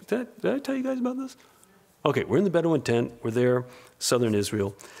interesting. Did I tell you guys about this? Okay, we're in the Bedouin tent. We're there, southern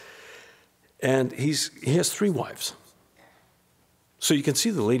Israel, and he has 3 wives. So you can see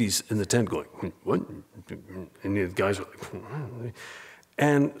the ladies in the tent going, what? And the guys were like,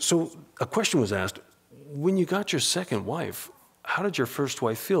 and so a question was asked, when you got your second wife, how did your first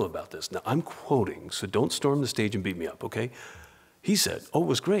wife feel about this? Now, I'm quoting, so don't storm the stage and beat me up, okay? He said, it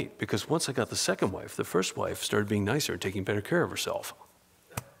was great, because once I got the second wife, the first wife started being nicer and taking better care of herself.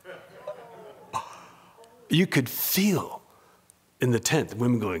 You could feel in the tent the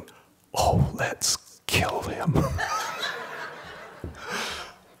women going, oh, let's kill him.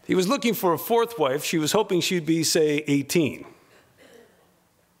 He was looking for a 4th wife. She was hoping she'd be, say, 18.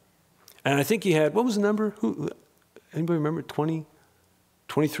 And I think he had, what was the number? Anybody remember?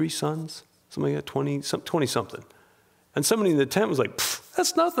 23 sons? Something like that, 20-something. And somebody in the tent was like,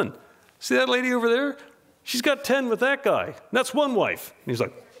 that's nothing. See that lady over there? She's got 10 with that guy. That's 1 wife. And he's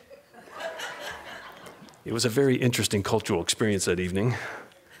like, it was a very interesting cultural experience that evening.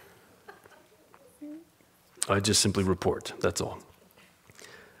 I just simply report, that's all.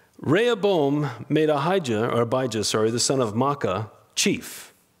 Rehoboam made Abijah, the son of Maacah,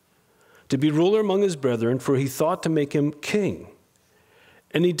 chief, to be ruler among his brethren, for he thought to make him king.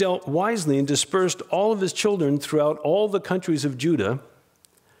 And he dealt wisely and dispersed all of his children throughout all the countries of Judah,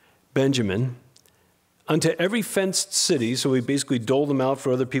 Benjamin, unto every fenced city. So he basically doled them out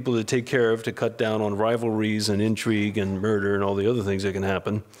for other people to take care of, to cut down on rivalries and intrigue and murder and all the other things that can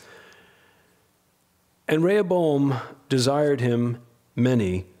happen. And Rehoboam desired him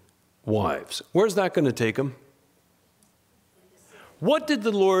many wives. Where's that going to take him? What did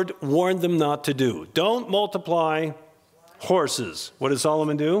the Lord warn them not to do? Don't multiply horses. What did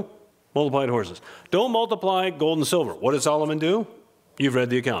Solomon do? Multiplied horses. Don't multiply gold and silver. What did Solomon do? You've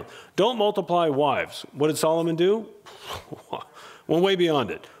read the account. Don't multiply wives. What did Solomon do? Went way beyond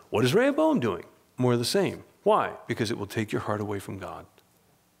it. What is Rehoboam doing? More of the same. Why? Because it will take your heart away from God.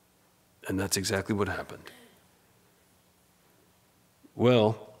 And that's exactly what happened.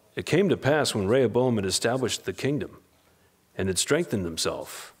 Well, it came to pass when Rehoboam had established the kingdom and had strengthened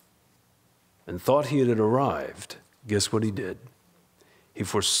himself and thought he had arrived, guess what he did? He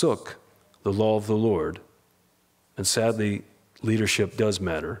forsook the law of the Lord, and sadly, leadership does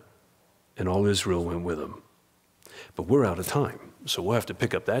matter, and all Israel went with him. But we're out of time, so we'll have to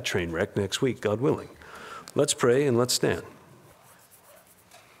pick up that train wreck next week, God willing. Let's pray and let's stand.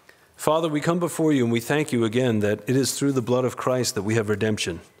 Father, we come before you and we thank you again that it is through the blood of Christ that we have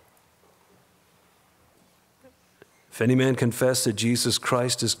redemption. If any man confess that Jesus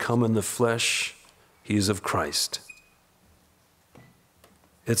Christ is come in the flesh, he is of Christ.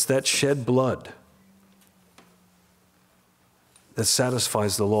 It's that shed blood that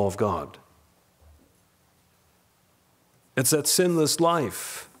satisfies the law of God. It's that sinless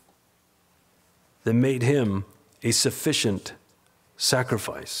life that made him a sufficient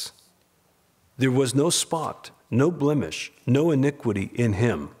sacrifice. There was no spot, no blemish, no iniquity in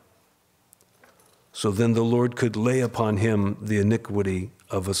him. So then the Lord could lay upon him the iniquity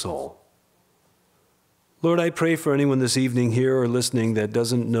of us all. Lord, I pray for anyone this evening here or listening that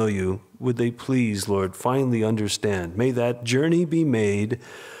doesn't know you. Would they please, Lord, finally understand? May that journey be made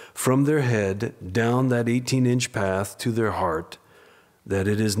from their head down that 18-inch path to their heart, that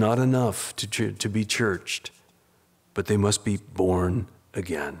it is not enough to be churched, but they must be born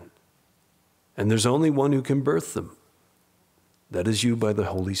again. And there's only one who can birth them. That is you by the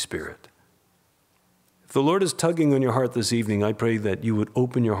Holy Spirit. If the Lord is tugging on your heart this evening, I pray that you would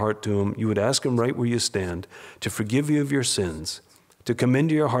open your heart to him. You would ask him right where you stand to forgive you of your sins, to come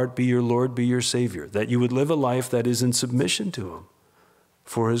into your heart, be your Lord, be your Savior, that you would live a life that is in submission to him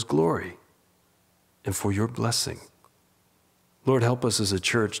for his glory and for your blessing. Lord, help us as a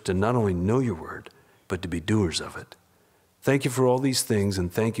church to not only know your word, but to be doers of it. Thank you for all these things,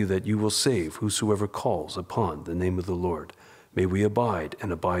 and thank you that you will save whosoever calls upon the name of the Lord. May we abide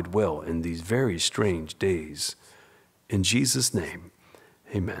and abide well in these very strange days. In Jesus' name,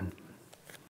 amen.